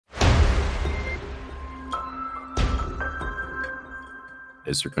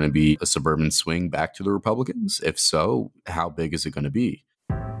Is there going to be a suburban swing back to the Republicans? If so, how big is it going to be?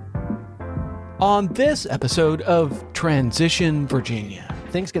 On this episode of Transition Virginia.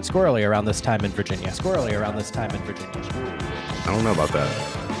 Things get squirrely around this time in Virginia. I don't know about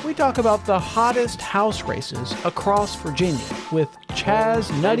that. We talk about the hottest House races across Virginia with Chaz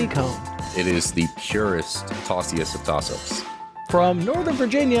Nuttycombe. It is the purest, tossiest of toss-ups. From Northern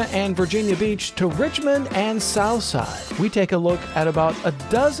Virginia and Virginia Beach to Richmond and Southside, we take a look at about a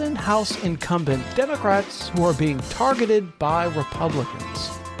dozen House incumbent Democrats who are being targeted by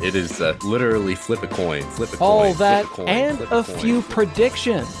Republicans. It is literally flip a coin. All that and a few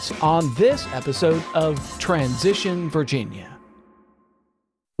predictions on this episode of Transition Virginia.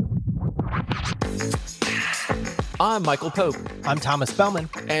 I'm Michael Pope. I'm Thomas Bellman.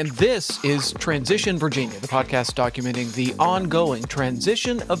 And this is Transition Virginia, the podcast documenting the ongoing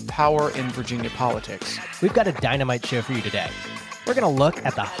transition of power in Virginia politics. We've got a dynamite show for you today. We're going to look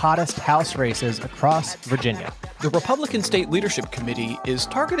at the hottest House races across Virginia. The Republican State Leadership Committee is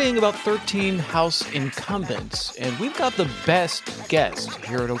targeting about 13 House incumbents, and we've got the best guest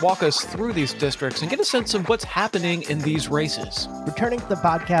here to walk us through these districts and get a sense of what's happening in these races. Returning to the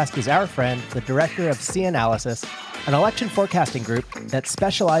podcast is our friend, the director of C-Analysis, an election forecasting group that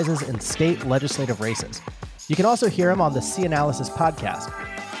specializes in state legislative races. You can also hear him on the C-Analysis podcast.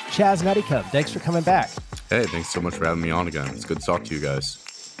 Chaz Nuttycombe, thanks for coming back. Hey, thanks so much for having me on again. It's good to talk to you guys.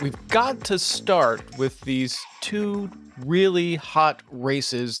 We've got to start with these two really hot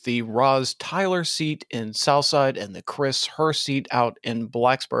races, the Roz Tyler seat in Southside and the Chris Hurst seat out in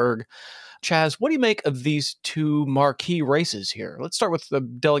Blacksburg. Chaz, what do you make of these two marquee races here? Let's start with the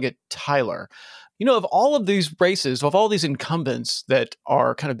delegate Tyler. You know, of all of these races, of all these incumbents that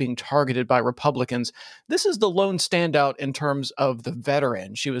are kind of being targeted by Republicans, this is the lone standout in terms of the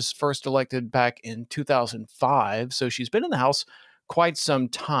veteran. She was first elected back in 2005, so she's been in the House quite some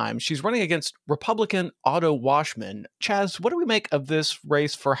time. She's running against Republican Otto Washman. Chaz, what do we make of this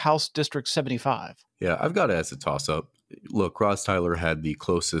race for House District 75? Yeah, I've got it as a toss-up. Look, Roz Tyler had the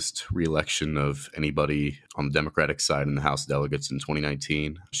closest re-election of anybody on the Democratic side in the House of Delegates in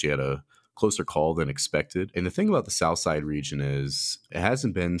 2019. She had a closer call than expected. And the thing about the Southside region is it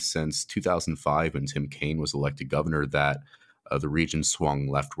hasn't been since 2005 when Tim Kaine was elected governor that the region swung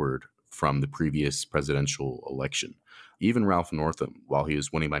leftward from the previous presidential election. Even Ralph Northam, while he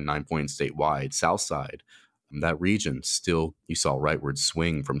was winning by 9 points statewide, Southside, that region still, you saw rightward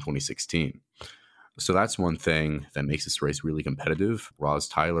swing from 2016. So that's one thing that makes this race really competitive. Roz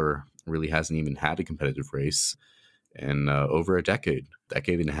Tyler really hasn't even had a competitive race in over a decade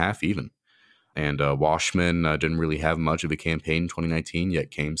and a half even. And Washman didn't really have much of a campaign in 2019,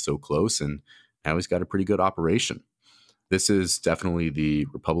 yet came so close, and now he's got a pretty good operation. This is definitely the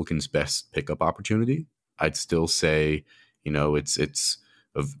Republicans' best pickup opportunity. I'd still say, you know, it's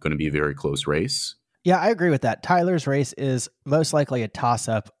going to be a very close race. Yeah, I agree with that. Tyler's race is most likely a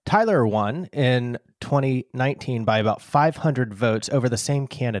toss-up. Tyler won in 2019 by about 500 votes over the same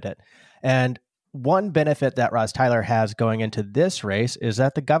candidate. And one benefit that Roz Tyler has going into this race is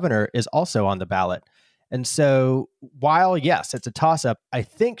that the governor is also on the ballot. And so while, yes, it's a toss-up, I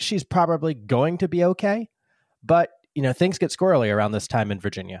think she's probably going to be okay. But, you know, things get squirrely around this time in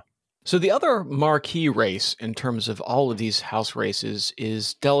Virginia. So the other marquee race in terms of all of these House races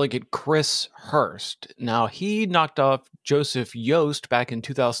is Delegate Chris Hurst. Now, he knocked off Joseph Yost back in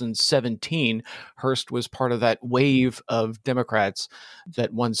 2017. Hurst was part of that wave of Democrats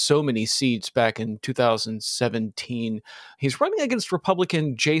that won so many seats back in 2017. He's running against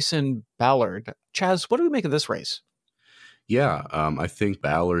Republican Jason Ballard. Chaz, what do we make of this race? Yeah, I think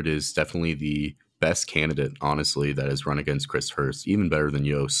Ballard is definitely the best candidate, honestly, that has run against Chris Hurst, even better than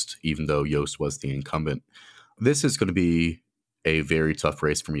Yost, even though Yost was the incumbent. This is going to be a very tough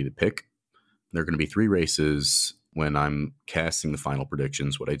race for me to pick. There are going to be three races when I'm casting the final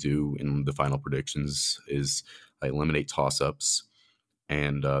predictions. What I do in the final predictions is I eliminate toss-ups.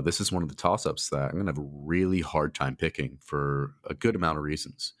 And this is one of the toss-ups that I'm going to have a really hard time picking for a good amount of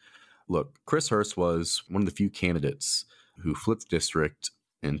reasons. Look, Chris Hurst was one of the few candidates who flipped district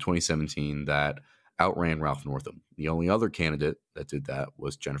in 2017 that outran Ralph Northam. The only other candidate that did that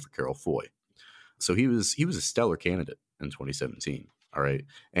was Jennifer Carroll Foy. So he was a stellar candidate in 2017. All right.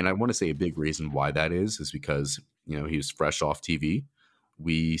 And I want to say a big reason why that is because, you know, he was fresh off TV.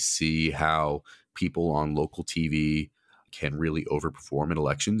 We see how people on local TV can really overperform in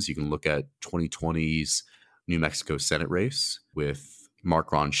elections. You can look at 2020's New Mexico Senate race with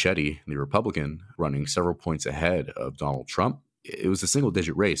Mark Ronchetti, the Republican, running several points ahead of Donald Trump. It was a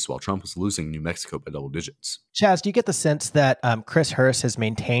single-digit race while Trump was losing New Mexico by double digits. Chaz, do you get the sense that Chris Hurst has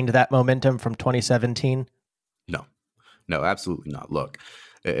maintained that momentum from 2017? No, absolutely not. Look,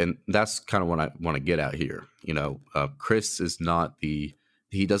 and that's kind of what I want to get at here. Chris is not he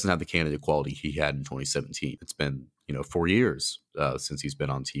doesn't have the candidate quality he had in 2017. It's been 4 years since he's been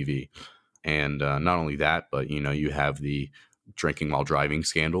on TV, and not only that, but you have the drinking while driving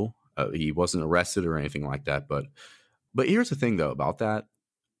scandal. He wasn't arrested or anything like that, but here's the thing though about that: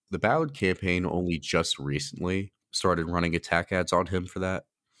 the Ballard campaign only just recently started running attack ads on him for that.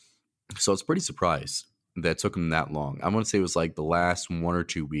 So I was pretty surprised that it took them that long. I want to say it was like the last 1 or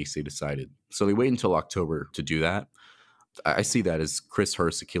 2 weeks they decided. So they wait until October to do that. I see that as Chris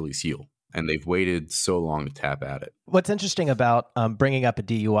Hurst's Achilles heel, and they've waited so long to tap at it. What's interesting about bringing up a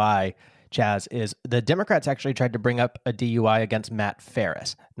DUI, Chaz, is the Democrats actually tried to bring up a DUI against Matt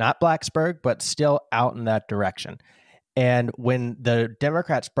Ferris, not Blacksburg, but still out in that direction. And when the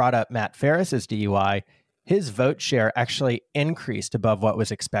Democrats brought up Matt Ferris's DUI, his vote share actually increased above what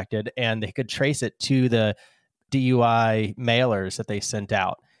was expected, and they could trace it to the DUI mailers that they sent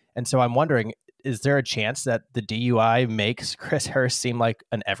out. And so I'm wondering, is there a chance that the DUI makes Chris Hurst seem like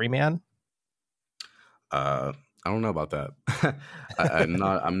an everyman? I don't know about that.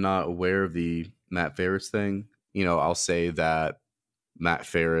 I'm not aware of the Matt Ferris thing. I'll say that Matt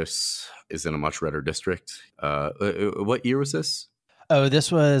Ferris is in a much redder district. What year was this? Oh,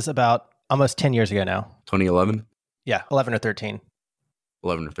 this was about almost 10 years ago now. 2011? Yeah, 11 or 13.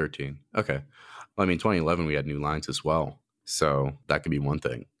 11 or 13. Okay. Well, I mean, 2011, we had new lines as well. So that could be one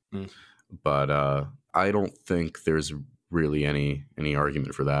thing. Mm. But I don't think there's really any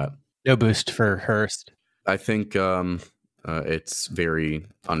argument for that. No boost for Hurst. I think it's very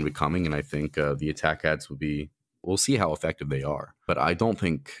unbecoming, and I think the attack ads we'll see how effective they are. But I don't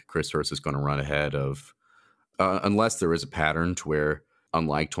think Chris Hurst is going to run ahead of, unless there is a pattern to where,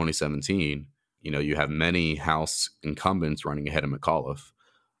 unlike 2017, you have many House incumbents running ahead of McAuliffe.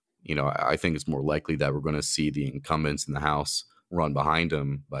 I think it's more likely that we're going to see the incumbents in the House run behind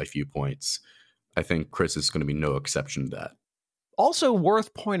him by a few points. I think Chris is going to be no exception to that. Also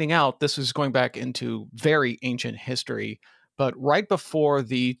worth pointing out, this is going back into very ancient history, but right before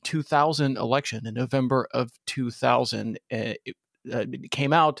the 2000 election, in November of 2000, it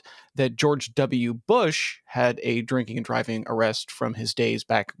came out that George W. Bush had a drinking and driving arrest from his days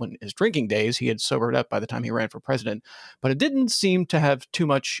back when his drinking days. He had sobered up by the time he ran for president, but it didn't seem to have too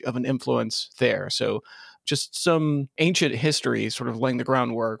much of an influence there. So just some ancient history sort of laying the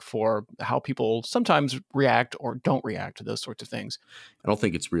groundwork for how people sometimes react or don't react to those sorts of things. I don't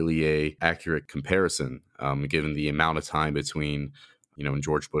think it's really a accurate comparison, given the amount of time between, when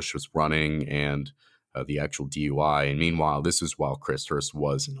George Bush was running and the actual DUI. And meanwhile, this is while Chris Hurst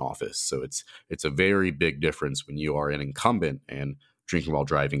was in office. So it's a very big difference when you are an incumbent and drinking while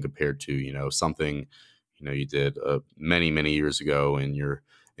driving compared to, something, you did many, many years ago in your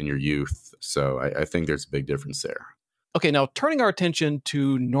youth. So I think there's a big difference there. Okay, now turning our attention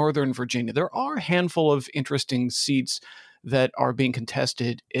to Northern Virginia, there are a handful of interesting seats that are being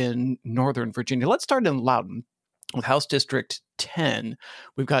contested in Northern Virginia. Let's start in Loudoun with House District 10.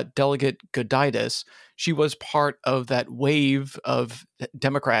 We've got Delegate Goditis. She was part of that wave of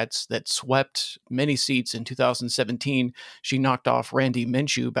Democrats that swept many seats in 2017. She knocked off Randy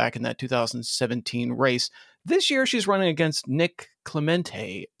Minshew back in that 2017 race. This year, she's running against Nick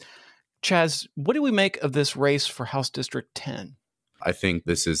Clemente. Chaz, what do we make of this race for House District 10? I think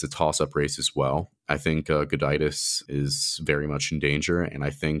this is a toss-up race as well. I think Goditis is very much in danger, and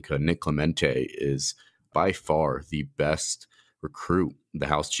I think Nick Clemente is by far the best recruit the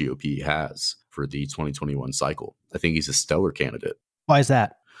House GOP has for the 2021 cycle. I think he's a stellar candidate. Why is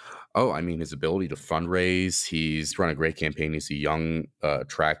that? Oh, I mean, his ability to fundraise. He's run a great campaign. He's a young,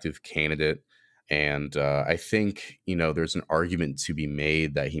 attractive candidate. And I think, there's an argument to be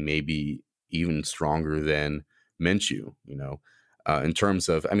made that he may be even stronger than Minshew, in terms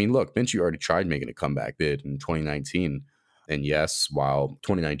of, look, Minshew already tried making a comeback bid in 2019. And yes, while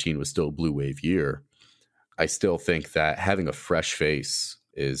 2019 was still a blue wave year, I still think that having a fresh face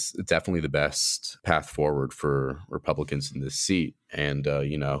is definitely the best path forward for Republicans in this seat. And,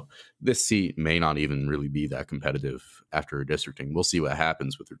 this seat may not even really be that competitive after redistricting. We'll see what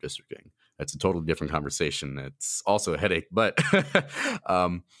happens with redistricting. That's a totally different conversation. It's also a headache, but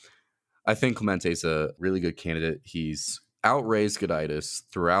I think Clemente's a really good candidate. He's outraised Goditis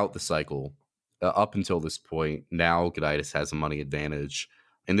throughout the cycle up until this point. Now Goditis has a money advantage,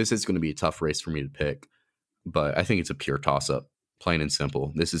 and this is going to be a tough race for me to pick, but I think it's a pure toss-up. Plain and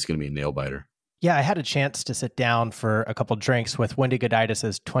simple. This is going to be a nail biter. Yeah, I had a chance to sit down for a couple drinks with Wendy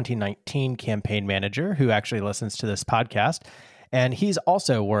Goditis' 2019 campaign manager, who actually listens to this podcast. And he's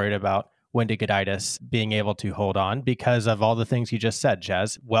also worried about Wendy Goditis being able to hold on because of all the things you just said,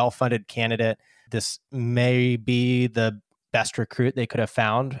 Chaz. Well-funded candidate. This may be the best recruit they could have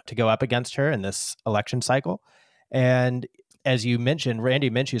found to go up against her in this election cycle. And as you mentioned, Randy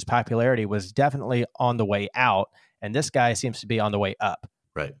Minshew's popularity was definitely on the way out, and this guy seems to be on the way up.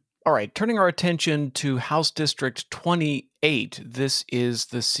 Right. All right, turning our attention to House District 28. This is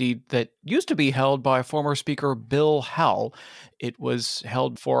the seat that used to be held by former Speaker Bill Howell. It was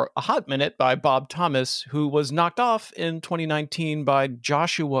held for a hot minute by Bob Thomas, who was knocked off in 2019 by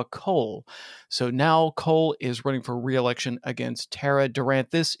Joshua Cole. So now Cole is running for re-election against Tara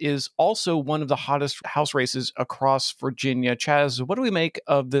Durant. This is also one of the hottest House races across Virginia. Chaz, what do we make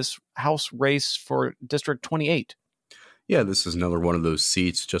of this House race for District 28? Yeah, this is another one of those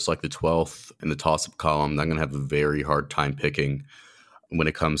seats, just like the 12th in the toss-up column, that I'm going to have a very hard time picking when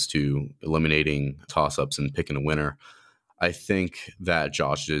it comes to eliminating toss-ups and picking a winner. I think that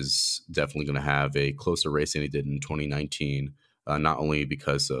Josh is definitely going to have a closer race than he did in 2019, not only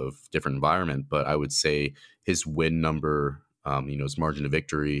because of different environment, but I would say his win number, his margin of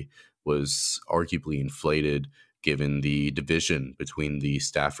victory was arguably inflated given the division between the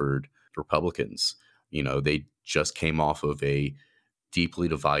Stafford Republicans. They just came off of a deeply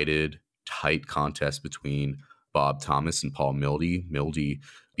divided, tight contest between Bob Thomas and Paul Mildy. Mildy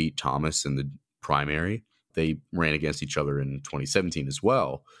beat Thomas in the primary. They ran against each other in 2017 as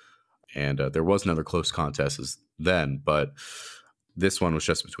well. And there was another close contest then, but this one was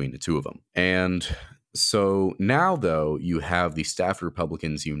just between the two of them. And so now, though, you have the Stafford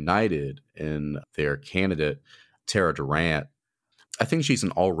Republicans united in their candidate, Tara Durant. I think she's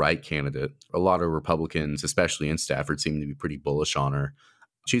an all right candidate. A lot of Republicans, especially in Stafford, seem to be pretty bullish on her.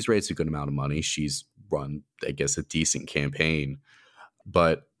 She's raised a good amount of money. She's run, I guess, a decent campaign.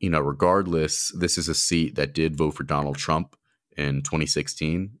 But, regardless, this is a seat that did vote for Donald Trump in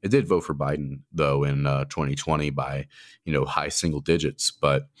 2016. It did vote for Biden, though, in 2020 by, high single digits.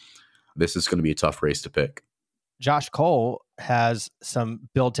 But this is going to be a tough race to pick. Josh Cole has some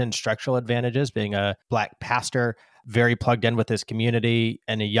built-in structural advantages, being a Black pastor, very plugged in with his community,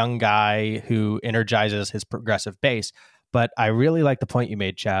 and a young guy who energizes his progressive base. But I really like the point you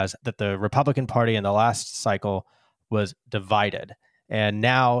made, Chaz, that the Republican Party in the last cycle was divided. And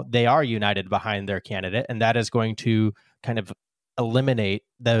now they are united behind their candidate, and that is going to kind of eliminate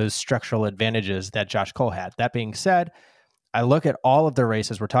those structural advantages that Josh Cole had. That being said, I look at all of the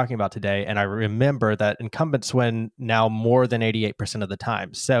races we're talking about today, and I remember that incumbents win now more than 88% of the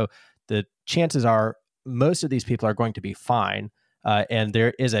time. So the chances are most of these people are going to be fine. And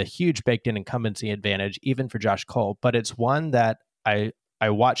there is a huge baked-in incumbency advantage, even for Josh Cole. But it's one that I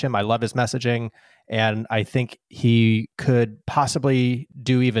watch him. I love his messaging. And I think he could possibly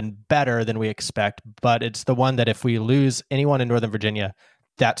do even better than we expect. But it's the one that if we lose anyone in Northern Virginia,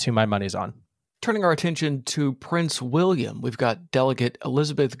 that's who my money's on. Turning our attention to Prince William, we've got Delegate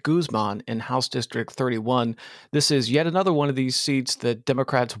Elizabeth Guzman in House District 31. This is yet another one of these seats that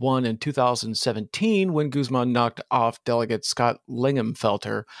Democrats won in 2017 when Guzman knocked off Delegate Scott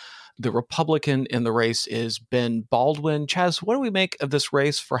Lingamfelter. The Republican in the race is Ben Baldwin. Chaz, what do we make of this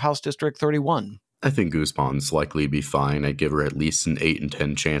race for House District 31? I think Guzman's likely to be fine. I'd give her at least an 8 in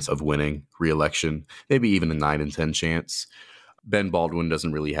 10 chance of winning re-election, maybe even a 9 in 10 chance. Ben Baldwin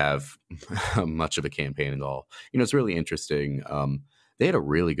doesn't really have much of a campaign at all. It's really interesting. They had a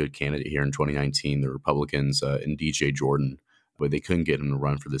really good candidate here in 2019, the Republicans, in DJ Jordan, but they couldn't get him to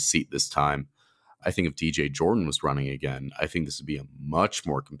run for the seat this time. I think if DJ Jordan was running again, I think this would be a much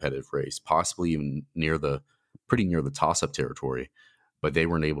more competitive race, possibly even pretty near the toss-up territory. But they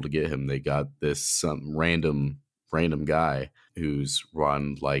weren't able to get him. They got this random guy who's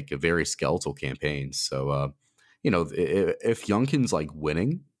run like a very skeletal campaign. So, if Youngkin's like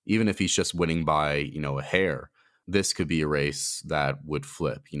winning, even if he's just winning by, a hair, this could be a race that would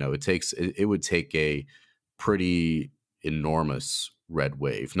flip. It would take a pretty enormous red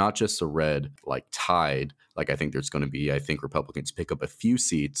wave, not just a red like tide, like I think there's going to be. I think Republicans pick up a few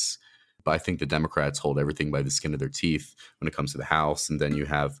seats, but I think the Democrats hold everything by the skin of their teeth when it comes to the House. And then you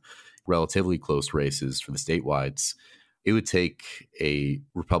have relatively close races for the statewides. It would take a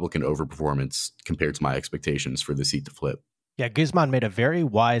Republican overperformance compared to my expectations for the seat to flip. Yeah, Guzman made a very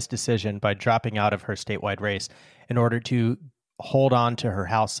wise decision by dropping out of her statewide race in order to hold on to her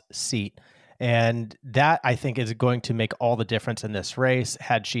House seat. And that, I think, is going to make all the difference in this race.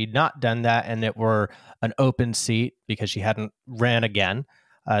 Had she not done that and it were an open seat because she hadn't ran again,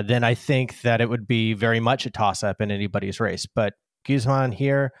 then I think that it would be very much a toss-up in anybody's race. But Guzman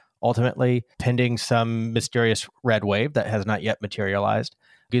here, ultimately, pending some mysterious red wave that has not yet materialized,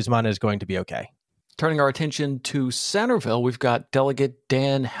 Guzman is going to be okay. Turning our attention to Centerville, we've got Delegate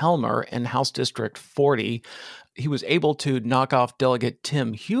Dan Helmer in House District 40. He was able to knock off Delegate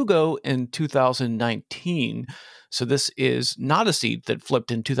Tim Hugo in 2019. So this is not a seat that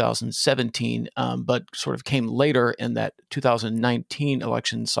flipped in 2017, but sort of came later in that 2019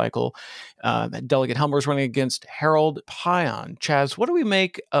 election cycle. Delegate Helmer is running against Harold Payan. Chaz, what do we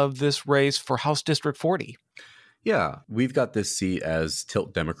make of this race for House District 40? Yeah, we've got this seat as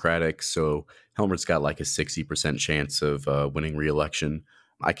tilt Democratic, so Helmer's got like a 60% chance of winning re-election.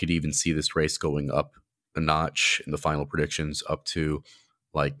 I could even see this race going up a notch in the final predictions, up to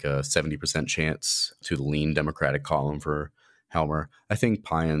like a 70% chance to the lean Democratic column for Helmer. I think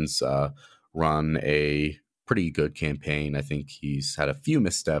Payan's run a pretty good campaign. I think he's had a few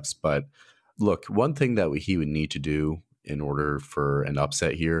missteps, but look, one thing that he would need to do in order for an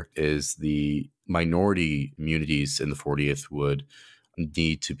upset here is the minority immunities in the 40th would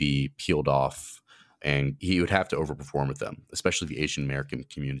need to be peeled off, and he would have to overperform with them, especially the Asian American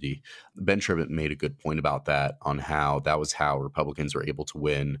community. Ben Tribbett made a good point about that, on how that was how Republicans were able to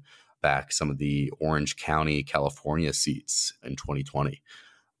win back some of the Orange County, California seats in 2020.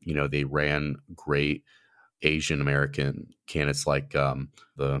 You know, they ran great Asian American candidates like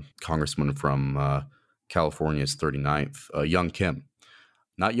the congressman from California's 39th, Young Kim.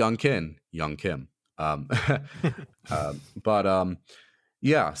 Not Young Kin, Young Kim.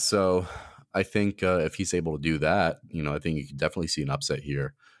 Yeah, so I think if he's able to do that, I think you can definitely see an upset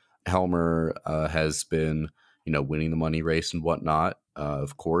here. Helmer has been, winning the money race and whatnot,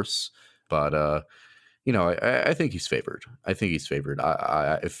 of course, but I think he's favored.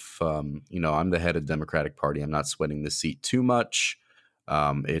 If I'm the head of the Democratic Party, I'm not sweating the seat too much.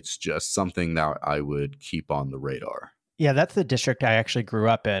 It's just something that I would keep on the radar. Yeah, that's the district I actually grew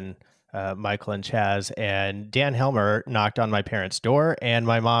up in, Michael and Chaz. And Dan Helmer knocked on my parents' door, and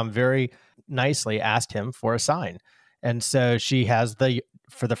my mom very nicely asked him for a sign. And so she has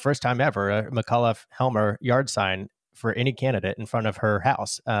for the first time ever, a McAuliffe Helmer yard sign for any candidate in front of her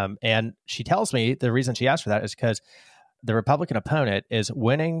house. And she tells me the reason she asked for that is because the Republican opponent is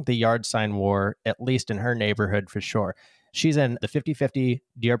winning the yard sign war, at least in her neighborhood for sure. She's in the 50-50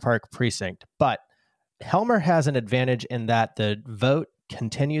 Deer Park precinct, but Helmer has an advantage in that the vote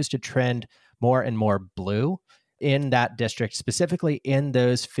continues to trend more and more blue in that district, specifically in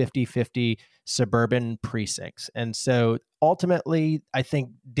those 50-50 suburban precincts. And so ultimately, I think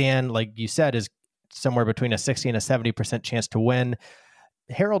Dan, like you said, is somewhere between a 60 and a 70% chance to win.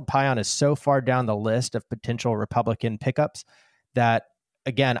 Harold Payan is so far down the list of potential Republican pickups that,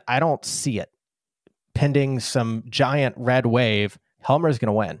 again, I don't see it. Pending some giant red wave, Helmer is going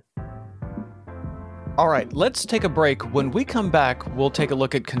to win. All right, let's take a break. When we come back, we'll take a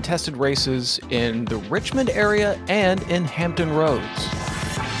look at contested races in the Richmond area and in Hampton Roads.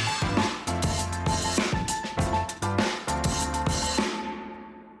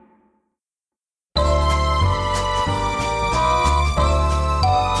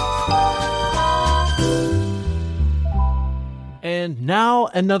 And now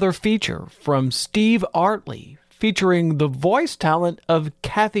another feature from Steve Artley, featuring the voice talent of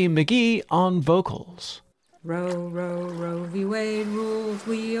Kathy McGee on vocals. Row, row, row, v. Wade, rules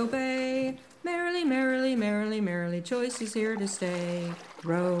we obey. Merrily, merrily, merrily, merrily, choice is here to stay.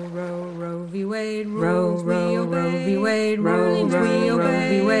 Row, row, row, v. Wade, rules we obey. Rules we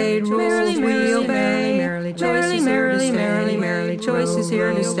obey. Merrily, merrily, merrily, choice is here to stay. Merrily, merrily, choice is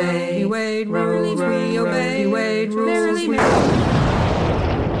here to stay. Wade, rules we obey. Merrily, merrily.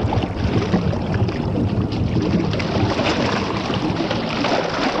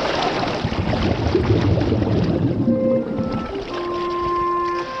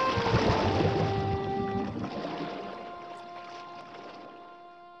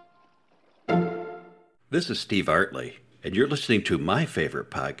 This is Steve Artley, and you're listening to my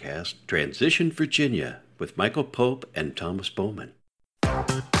favorite podcast, Transition Virginia, with Michael Pope and Thomas Bowman.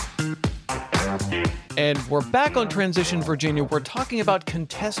 And we're back on Transition Virginia. We're talking about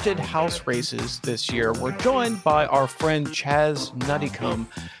contested House races this year. We're joined by our friend Chaz Nuttycombe.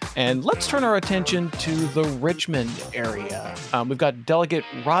 And let's turn our attention to the Richmond area. We've got Delegate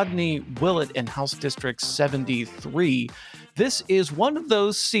Rodney Willett in House District 73. This is one of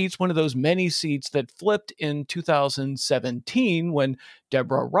those seats, one of those many seats that flipped in 2017 when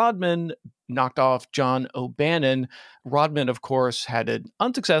Deborah Rodman knocked off John O'Bannon. Rodman, of course, had an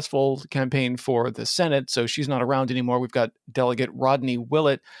unsuccessful campaign for the Senate, so she's not around anymore. We've got Delegate Rodney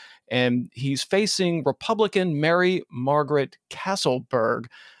Willett, and he's facing Republican Mary Margaret Castleberg.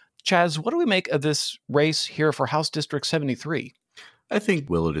 Chaz, what do we make of this race here for House District 73? I think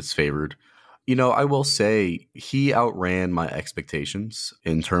Willett is favored. I will say he outran my expectations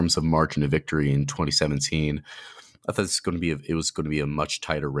in terms of margin of victory in 2017. I thought it was going to be a much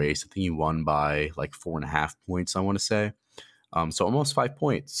tighter race. I think he won by like 4.5 points, I want to say. So almost 5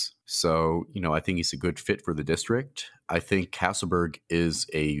 points. So, I think he's a good fit for the district. I think Castleberg is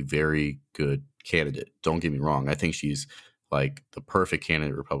a very good candidate. Don't get me wrong. I think she's like the perfect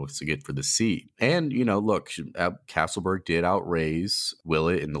candidate Republicans to get for the seat. And, look, Castleberg did outraise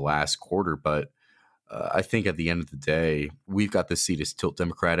Willett in the last quarter, but I think at the end of the day, we've got this seat as tilt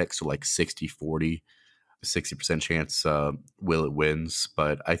Democratic, so like 60-40. 60% chance Willett wins,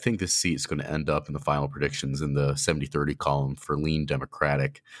 but I think this seat is going to end up in the final predictions in the 70-30 column for lean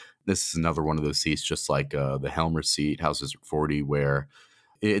Democratic. This is another one of those seats, just like the Helmer seat, House District 40, where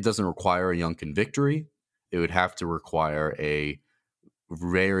it doesn't require a Youngkin victory. It would have to require a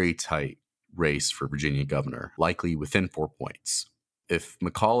very tight race for Virginia governor, likely within 4 points. If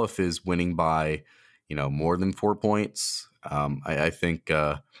McAuliffe is winning by, more than 4 points, I think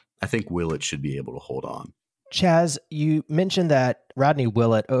Willett should be able to hold on. Chaz, you mentioned that Rodney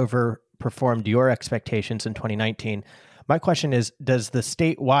Willett overperformed your expectations in 2019. My question is, does the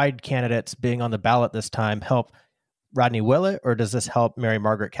statewide candidates being on the ballot this time help Rodney Willett, or does this help Mary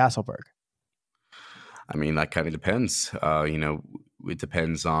Margaret Castleberg? I mean, that kind of depends. It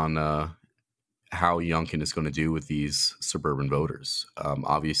depends on how Youngkin is going to do with these suburban voters.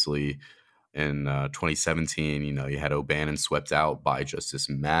 Obviously, in 2017, you had O'Bannon swept out by just this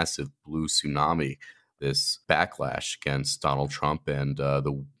massive blue tsunami, this backlash against Donald Trump and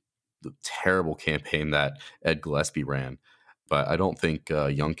the terrible campaign that Ed Gillespie ran. But I don't think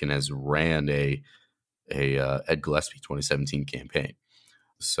Youngkin has ran a Ed Gillespie 2017 campaign.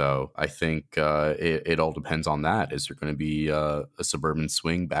 So I think it all depends on that. Is there going to be a suburban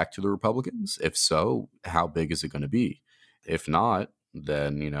swing back to the Republicans? If so, how big is it going to be? If not,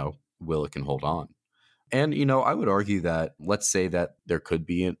 then, Willett can hold on. And, I would argue that, let's say that there could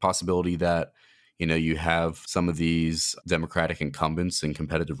be a possibility that, you have some of these Democratic incumbents in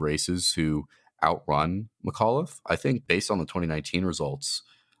competitive races who outrun McAuliffe. I think based on the 2019 results,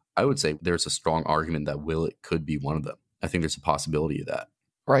 I would say there's a strong argument that Willett could be one of them. I think there's a possibility of that.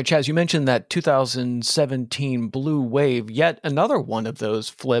 Right, Chaz, you mentioned that 2017 blue wave. Yet another one of those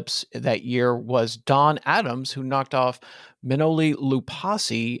flips that year was Don Adams, who knocked off Manoli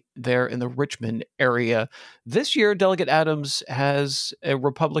Lupasi there in the Richmond area. This year, Delegate Adams has a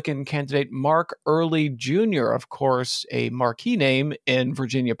Republican candidate, Mark Early Jr., of course, a marquee name in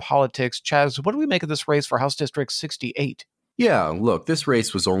Virginia politics. Chaz, what do we make of this race for House District 68? Yeah, look, this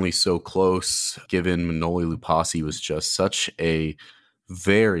race was only so close given Manoli Lupasi was just such a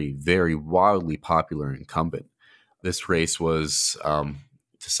very, very wildly popular incumbent. This race was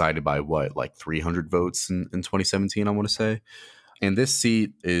decided by like 300 votes in 2017, I want to say. And this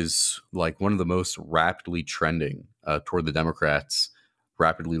seat is like one of the most rapidly trending toward the Democrats,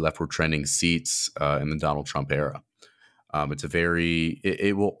 rapidly leftward trending seats in the Donald Trump era.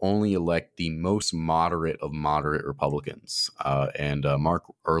 It will only elect the most moderate of moderate Republicans. And Mark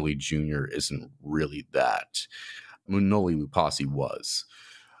Early Jr. isn't really that. Manoli Lupasi was,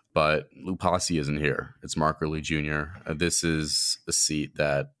 but Lupasi isn't here. It's Mark Early Jr. This is a seat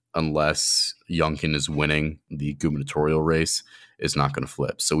that, unless Youngkin is winning the gubernatorial race, is not going to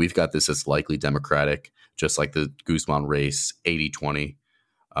flip. So we've got this as likely Democratic, just like the Guzman race, 80-20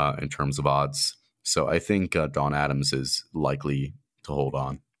 in terms of odds. So I think Don Adams is likely to hold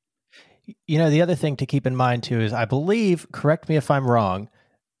on. The other thing to keep in mind, too, is I believe, correct me if I'm wrong,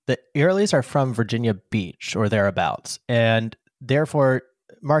 the Earleys are from Virginia Beach or thereabouts. And therefore,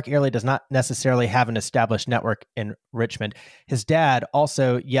 Mark Earley does not necessarily have an established network in Richmond. His dad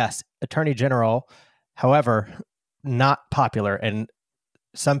also, yes, Attorney General, however, not popular. And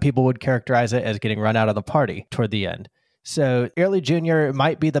some people would characterize it as getting run out of the party toward the end. So Early Jr.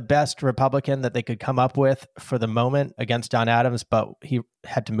 might be the best Republican that they could come up with for the moment against Don Adams, but he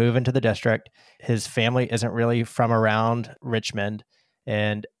had to move into the district. His family isn't really from around Richmond.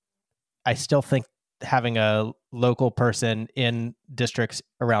 And I still think having a local person in districts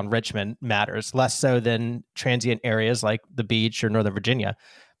around Richmond matters, less so than transient areas like the beach or Northern Virginia.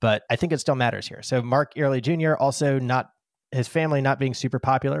 But I think it still matters here. So Mark Early Jr. also his family not being super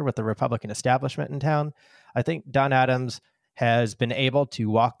popular with the Republican establishment in town. I think Don Adams has been able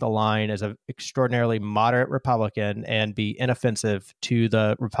to walk the line as an extraordinarily moderate Republican and be inoffensive to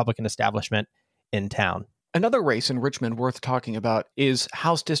the Republican establishment in town. Another race in Richmond worth talking about is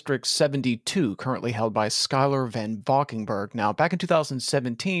House District 72, currently held by Schuyler Van Valkenburg. Now, back in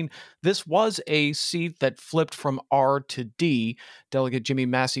 2017, this was a seat that flipped from R to D. Delegate Jimmy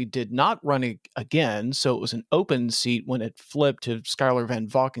Massey did not run again, so it was an open seat when it flipped to Schuyler Van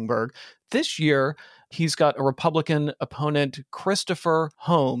Valkenburg. This year, he's got a Republican opponent, Christopher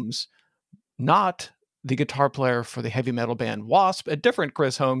Holmes, not the guitar player for the heavy metal band Wasp, a different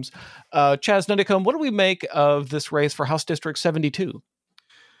Chris Holmes. Chaz Nuttycombe, what do we make of this race for House District 72?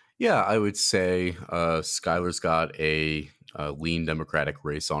 Yeah, I would say Skylar's got a lean Democratic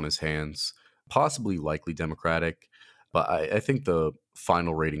race on his hands, possibly likely Democratic, but I think the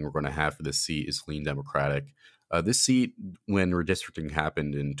final rating we're going to have for this seat is lean Democratic. This seat, when redistricting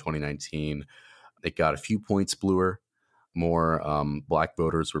happened in 2019, it got a few points bluer. More black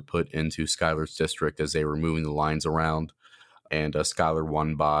voters were put into Skylar's district as they were moving the lines around. And Skylar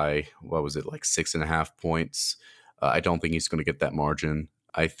won by, what was it, like 6.5 points. I don't think he's going to get that margin.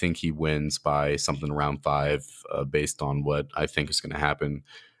 I think he wins by something around 5 based on what I think is going to happen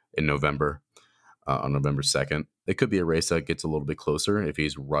in November, on November 2nd. It could be a race that gets a little bit closer if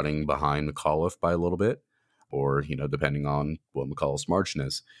he's running behind McAuliffe by a little bit, or, depending on what McAuliffe's margin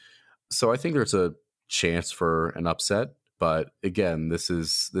is. So I think there's a chance for an upset. But again, this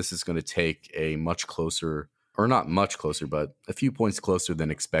is going to take a much closer, or not much closer, but a few points closer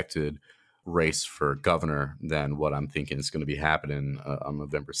than expected race for governor than what I'm thinking is going to be happening on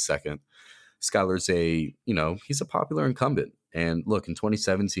November 2nd. Skylar's he's a popular incumbent. And look, in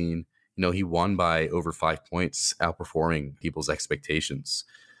 2017, he won by over 5 points, outperforming people's expectations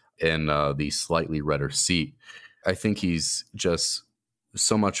in the slightly redder seat. I think he's just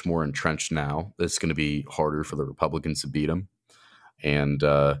so much more entrenched now. It's going to be harder for the Republicans to beat him. And,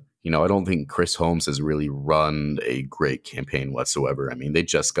 I don't think Chris Holmes has really run a great campaign whatsoever. I mean, they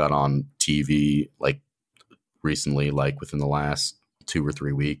just got on TV recently, within the last 2 or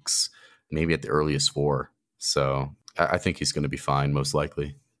 3 weeks, maybe at the earliest 4. So I think he's going to be fine, most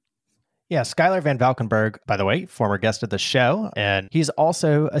likely. Yeah, Skylar Van Valkenburg, by the way, former guest of the show, and he's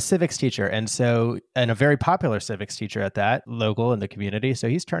also a civics teacher, and a very popular civics teacher at that, local in the community. So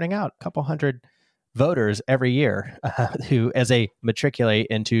he's turning out a couple hundred voters every year who, as they matriculate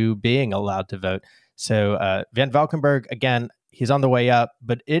into being allowed to vote. So Van Valkenburg, again, he's on the way up,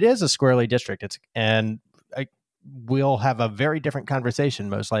 but it is a squirrely district. We'll have a very different conversation,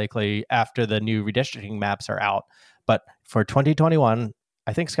 most likely, after the new redistricting maps are out. But for 2021,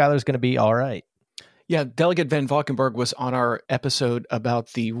 I think Skylar's going to be all right. Yeah, Delegate Van Valkenburg was on our episode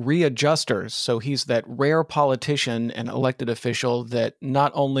about the readjusters. So he's that rare politician and elected official that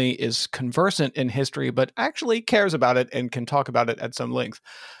not only is conversant in history, but actually cares about it and can talk about it at some length.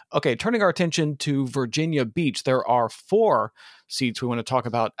 Okay, turning our attention to Virginia Beach, there are 4 seats we want to talk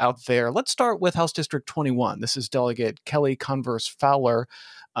about out there. Let's start with House District 21. This is Delegate Kelly Converse Fowler.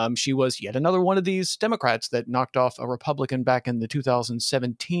 She was yet another one of these Democrats that knocked off a Republican back in the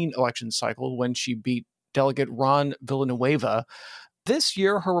 2017 election cycle when she beat Delegate Ron Villanueva. This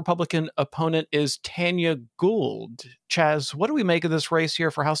year, her Republican opponent is Tanya Gould. Chaz, what do we make of this race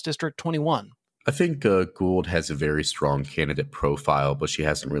here for House District 21? I think Gould has a very strong candidate profile, but she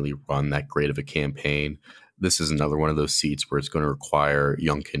hasn't really run that great of a campaign. This is another one of those seats where it's going to require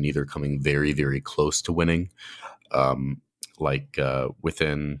Youngkin either coming very, very close to winning, within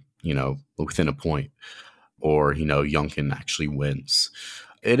a point, or, Youngkin actually wins.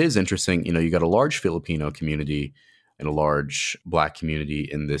 It is interesting. You got a large Filipino community and a large Black community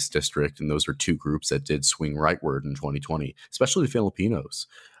in this district. And those are 2 groups that did swing rightward in 2020, especially the Filipinos.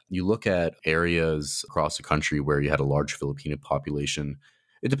 You look at areas across the country where you had a large Filipino population.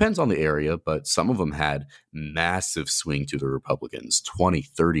 It depends on the area, but some of them had massive swing to the Republicans, 20,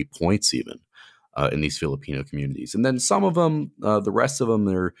 30 points even. In these Filipino communities. And then some of them, the rest of them,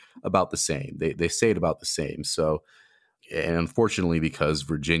 they're about the same. They stayed about the same. So, and unfortunately, because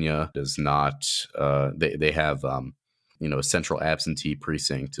Virginia does not, they have, a central absentee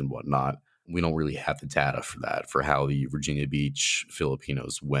precinct and whatnot, we don't really have the data for that, for how the Virginia Beach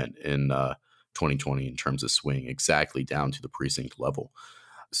Filipinos went in 2020 in terms of swing, exactly down to the precinct level.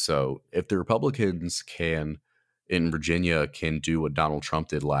 So if the Republicans in Virginia can do what Donald Trump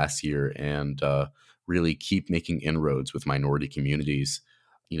did last year and really keep making inroads with minority communities,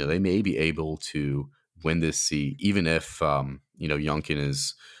 they may be able to win this seat, even if, Youngkin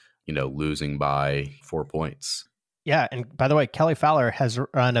is, losing by 4 points. Yeah. And by the way, Kelly Fowler has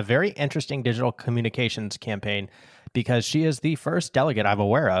run a very interesting digital communications campaign because she is the first delegate I'm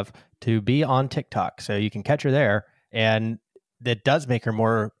aware of to be on TikTok. So you can catch her there. And that does make her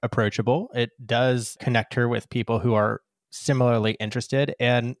more approachable. It does connect her with people who are similarly interested,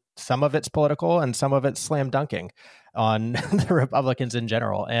 and some of it's political and some of it's slam dunking on the Republicans in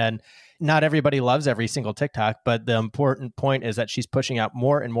general. And not everybody loves every single TikTok, but the important point is that she's pushing out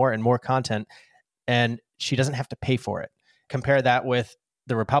more and more and more content, and she doesn't have to pay for it. Compare that with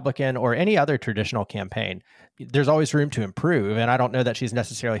the Republican or any other traditional campaign. There's always room to improve, and I don't know that she's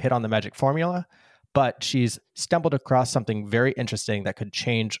necessarily hit on the magic formula, but she's stumbled across something very interesting that could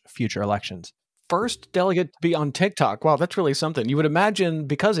change future elections. first delegate to be on TikTok. Wow, that's really something. You would imagine,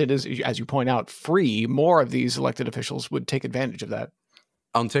 because it is, as you point out, free, more of these elected officials would take advantage of that.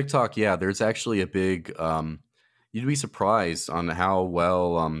 On TikTok, yeah, there's actually a big you'd be surprised on how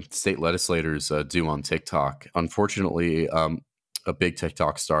well state legislators do on TikTok. Unfortunately, a big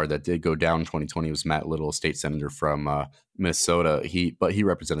TikTok star that did go down in 2020 was Matt Little, state senator from Minnesota. He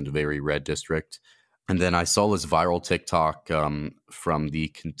represented a very red district. And then I saw this viral TikTok from the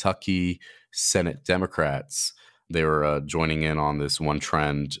Kentucky Senate Democrats. They were joining in on this one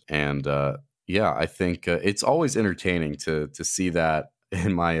trend. And yeah, I think it's always entertaining to see that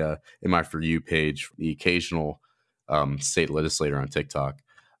in my For You page, the occasional state legislator on TikTok.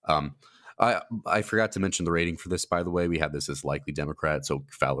 I forgot to mention the rating for this, by the way. We have this as likely Democrat, so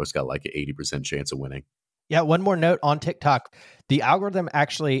Fowler's got like an 80% chance of winning. Yeah, one more note on TikTok. The algorithm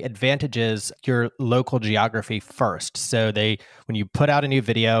actually advantages your local geography first. So when you put out a new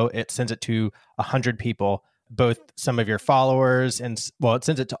video, it sends it to 100 people, both some of your followers and, well, it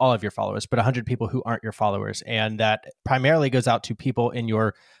sends it to all of your followers, but 100 people who aren't your followers. And that primarily goes out to people in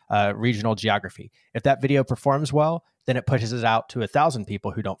your regional geography. If that video performs well, then it pushes it out to 1,000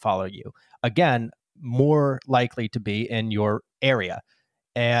 people who don't follow you. Again, more likely to be in your area.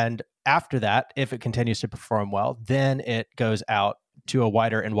 And after that, if it continues to perform well, then it goes out to a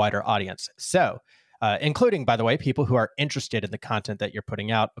wider and wider audience. So, including, by the way, people who are interested in the content that you're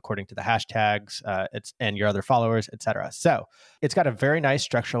putting out according to the hashtags and your other followers, et cetera. So it's got a very nice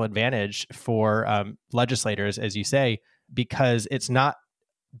structural advantage for legislators, as you say, because it's not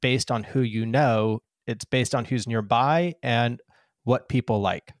based on who you know, it's based on who's nearby and what people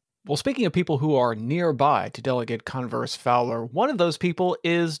like. Well, speaking of people who are nearby to Delegate Converse Fowler, one of those people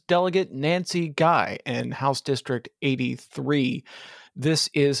is Delegate Nancy Guy in House District 83. This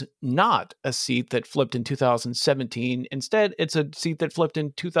is not a seat that flipped in 2017. Instead, it's a seat that flipped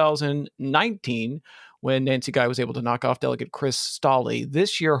in 2019 when Nancy Guy was able to knock off Delegate Chris Stolle.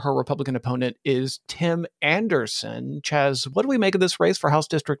 This year, her Republican opponent is Tim Anderson. Chaz, what do we make of this race for House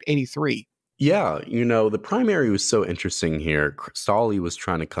District 83? Yeah, the primary was so interesting here. Stolle was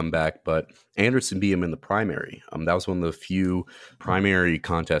trying to come back, but Anderson beat him in the primary. That was one of the few primary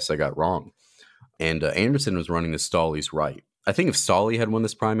contests I got wrong. And Anderson was running to Stolle's right. I think if Stolle had won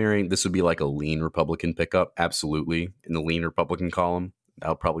this primary, this would be like a lean Republican pickup. Absolutely. In the lean Republican column, that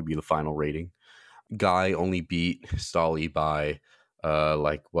would probably be the final rating. Guy only beat Stolle by I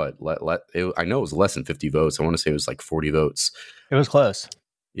know it was less than 50 votes. I want to say it was like 40 votes. It was close.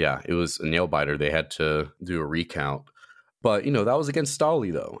 Yeah, it was a nail biter. They had to do a recount. But, that was against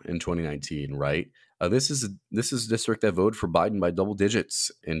Stolle, though, in 2019, right? This is a district that voted for Biden by double digits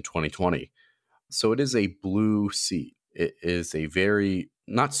in 2020. So it is a blue seat. It is a very,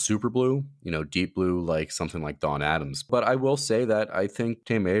 not super blue, deep blue, like something like Dawn Adams. But I will say that I think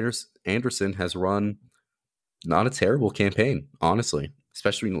Tim Anderson has run not a terrible campaign, honestly.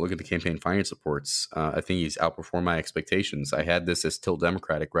 Especially when you look at the campaign finance reports. I think he's outperformed my expectations. I had this as still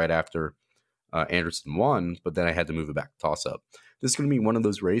Democratic right after Anderson won, but then I had to move it back to toss-up. This is going to be one of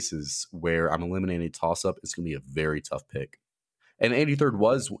those races where I'm eliminating toss-up. It's going to be a very tough pick. And 83rd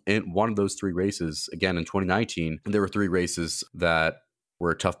was in one of those three races. Again, in 2019, there were three races that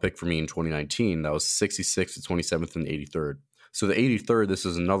were a tough pick for me in 2019. That was 66th, the 27th, and the 83rd. So the 83rd, this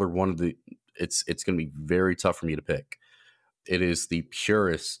is another one of the – it's going to be very tough for me to pick. It is the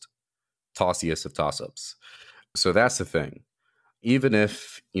purest, tossiest of toss-ups. So that's the thing. Even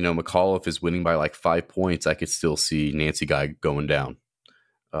if, McAuliffe is winning by like 5 points, I could still see Nancy Guy going down.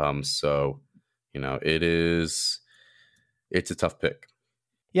 It's a tough pick.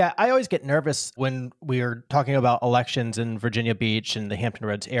 Yeah, I always get nervous when we're talking about elections in Virginia Beach and the Hampton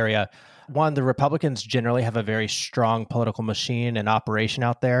Roads area. One, the Republicans generally have a very strong political machine and operation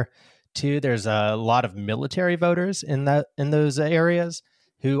out there. Two, there's a lot of military voters in those areas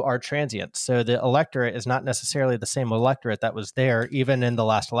who are transient. So the electorate is not necessarily the same electorate that was there even in the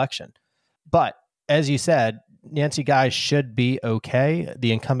last election. But as you said, Nancy Guy should be okay.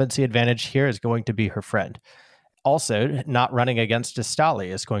 The incumbency advantage here is going to be her friend. Also, not running against Stolle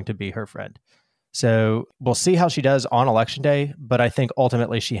is going to be her friend. So we'll see how she does on election day, but I think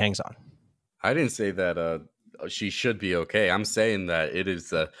ultimately she hangs on. I didn't say that she should be okay. I'm saying that it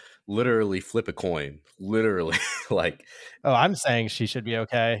is literally flip a coin. Literally, like. Oh, I'm saying she should be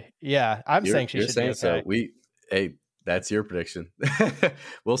okay. Yeah, I'm saying she should be okay. So that's your prediction.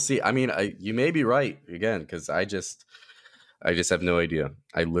 We'll see. I mean, you may be right again because I just have no idea.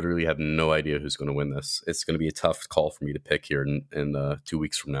 I literally have no idea who's going to win this. It's going to be a tough call for me to pick here in 2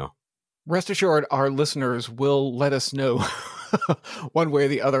 weeks from now. Rest assured, our listeners will let us know one way or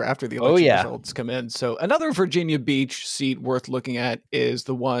the other after the election results come in. So another Virginia Beach seat worth looking at is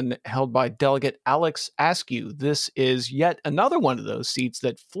the one held by Delegate Alex Askew. This is yet another one of those seats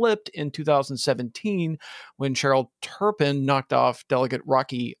that flipped in 2017 when Cheryl Turpin knocked off Delegate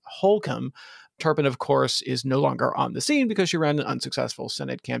Rocky Holcomb. Turpin, of course, is no longer on the scene because she ran an unsuccessful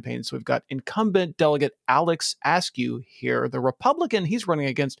Senate campaign. So we've got incumbent Delegate Alex Askew here. The Republican he's running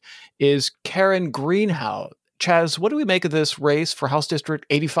against is Karen Greenhow. Chaz, what do we make of this race for House District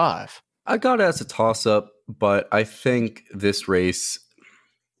 85? I got it as a toss-up, but I think this race...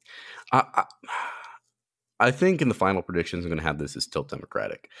 I think in the final predictions, I'm going to have this as tilt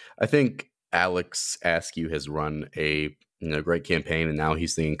Democratic. I think Alex Askew has run a great campaign, and now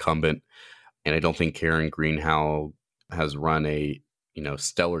he's the incumbent. And I don't think Karen Greenhow has run a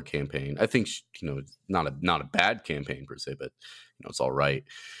stellar campaign. I think not a bad campaign per se, but it's all right.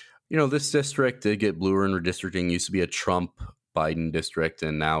 This district did get bluer in redistricting. Used to be a Trump Biden district,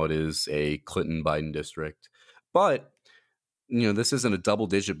 and now it is a Clinton Biden district. But this isn't a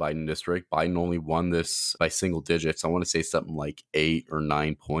double-digit Biden district. Biden only won this by single digits. I want to say something like 8 or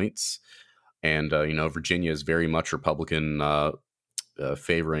 9 points. And Virginia is very much Republican.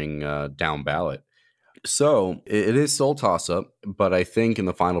 Favoring down ballot. So it is still a toss-up, but I think in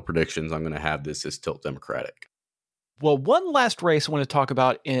the final predictions, I'm going to have this as tilt Democratic. Well, one last race I want to talk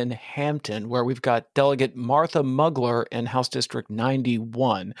about in Hampton, where we've got Delegate Martha Mugler in House District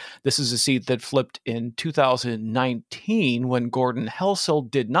 91. This is a seat that flipped in 2019 when Gordon Helsel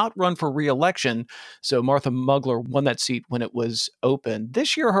did not run for re-election. So Martha Mugler won that seat when it was open.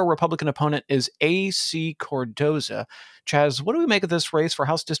 This year, her Republican opponent is A.C. Cordoza. Chaz, what do we make of this race for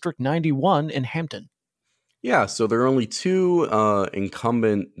House District 91 in Hampton? Yeah, so there are only two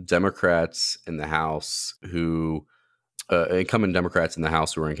incumbent Democrats in the House who are in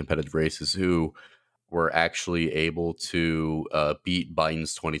competitive races who were actually able to beat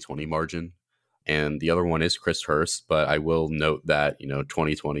Biden's 2020 margin. And the other one is Chris Hurst. But I will note that,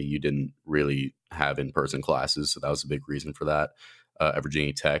 2020, you didn't really have in-person classes. So that was a big reason for that at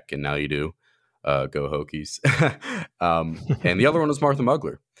Virginia Tech. And now you do. Go Hokies. And the other one was Martha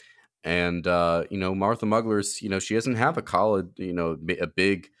Mugler. And, Martha Mugler's, she doesn't have a college, a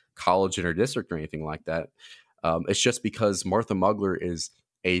big college in her district or anything like that. It's just because Martha Mugler is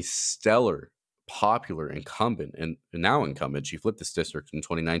a stellar, popular incumbent and now incumbent. She flipped this district in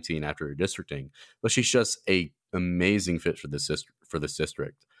 2019 after redistricting, but she's just a amazing fit for this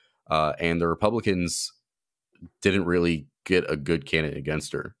district. And the Republicans didn't really get a good candidate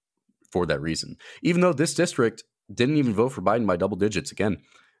against her for that reason, even though this district didn't even vote for Biden by double digits. Again,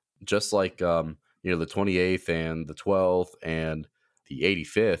 just like, the 28th and the 12th and the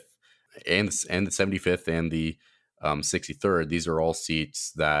 85th and the 75th and the 63rd. These are all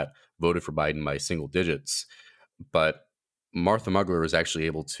seats that voted for Biden by single digits. But Martha Mugler was actually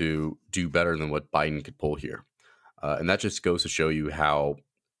able to do better than what Biden could pull here. And that just goes to show you how,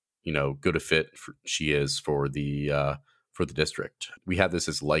 good a fit she is for the district. We have this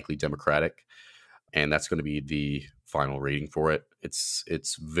as likely Democratic, and that's going to be the final rating for it. It's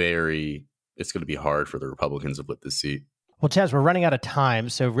going to be hard for the Republicans to flip this seat. Well, Chaz, we're running out of time.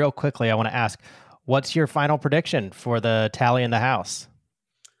 So real quickly, I want to ask, what's your final prediction for the tally in the House?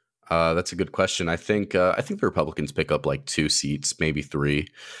 That's a good question. I think the Republicans pick up like 2 seats, maybe 3.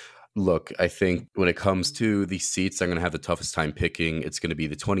 Look, I think when it comes to these seats, I'm going to have the toughest time picking. It's going to be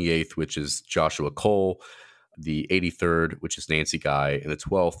the 28th, which is Joshua Cole, the 83rd, which is Nancy Guy, and the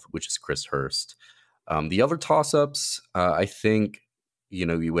 12th, which is Chris Hurst. The other toss-ups, I think, we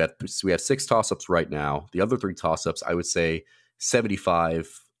have 6 toss-ups right now. The other 3 toss-ups, I would say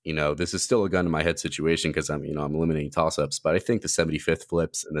 75. This is still a gun in my head situation because I'm eliminating toss-ups, but I think the 75th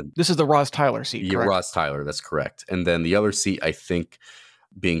flips. And then this is the Roz Tyler seat, correct? Yeah, Roz Tyler, that's correct. And then the other seat, I think,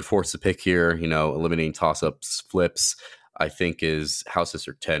 being forced to pick here, eliminating toss-ups, flips, I think is House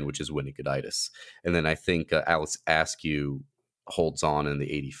District 10, which is Winnie Goditis. And then I think Alex Askew holds on in the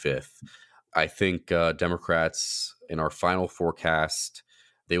 85th. I think Democrats in our final forecast,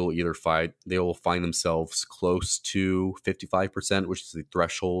 they will find themselves close to 55%, which is the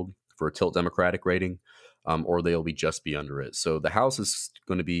threshold for a tilt Democratic rating, or they'll be just be under it. So the House is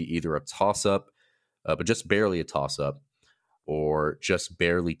going to be either a toss-up, but just barely a toss-up, or just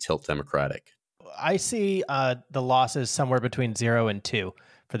barely tilt Democratic. I see the losses somewhere between 0 and 2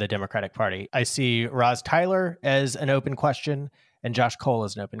 for the Democratic Party. I see Roz Tyler as an open question and Josh Cole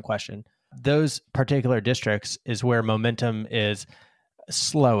as an open question. Those particular districts is where momentum is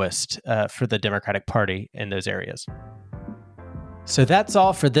slowest for the Democratic Party in those areas. So that's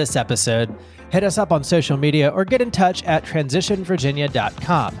all for this episode. Hit us up on social media or get in touch at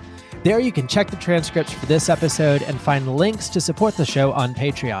transitionvirginia.com. There you can check the transcripts for this episode and find links to support the show on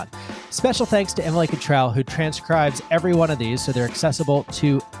Patreon. Special thanks to Emily Cottrell, who transcribes every one of these so they're accessible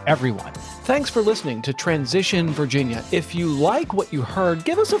to everyone. Thanks for listening to Transition Virginia. If you like what you heard,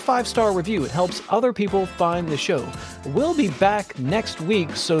 give us a 5-star review. It helps other people find the show. We'll be back next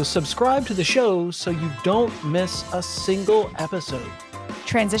week, so subscribe to the show so you don't miss a single episode.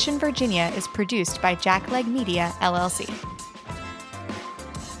 Transition Virginia is produced by Jackleg Media, LLC.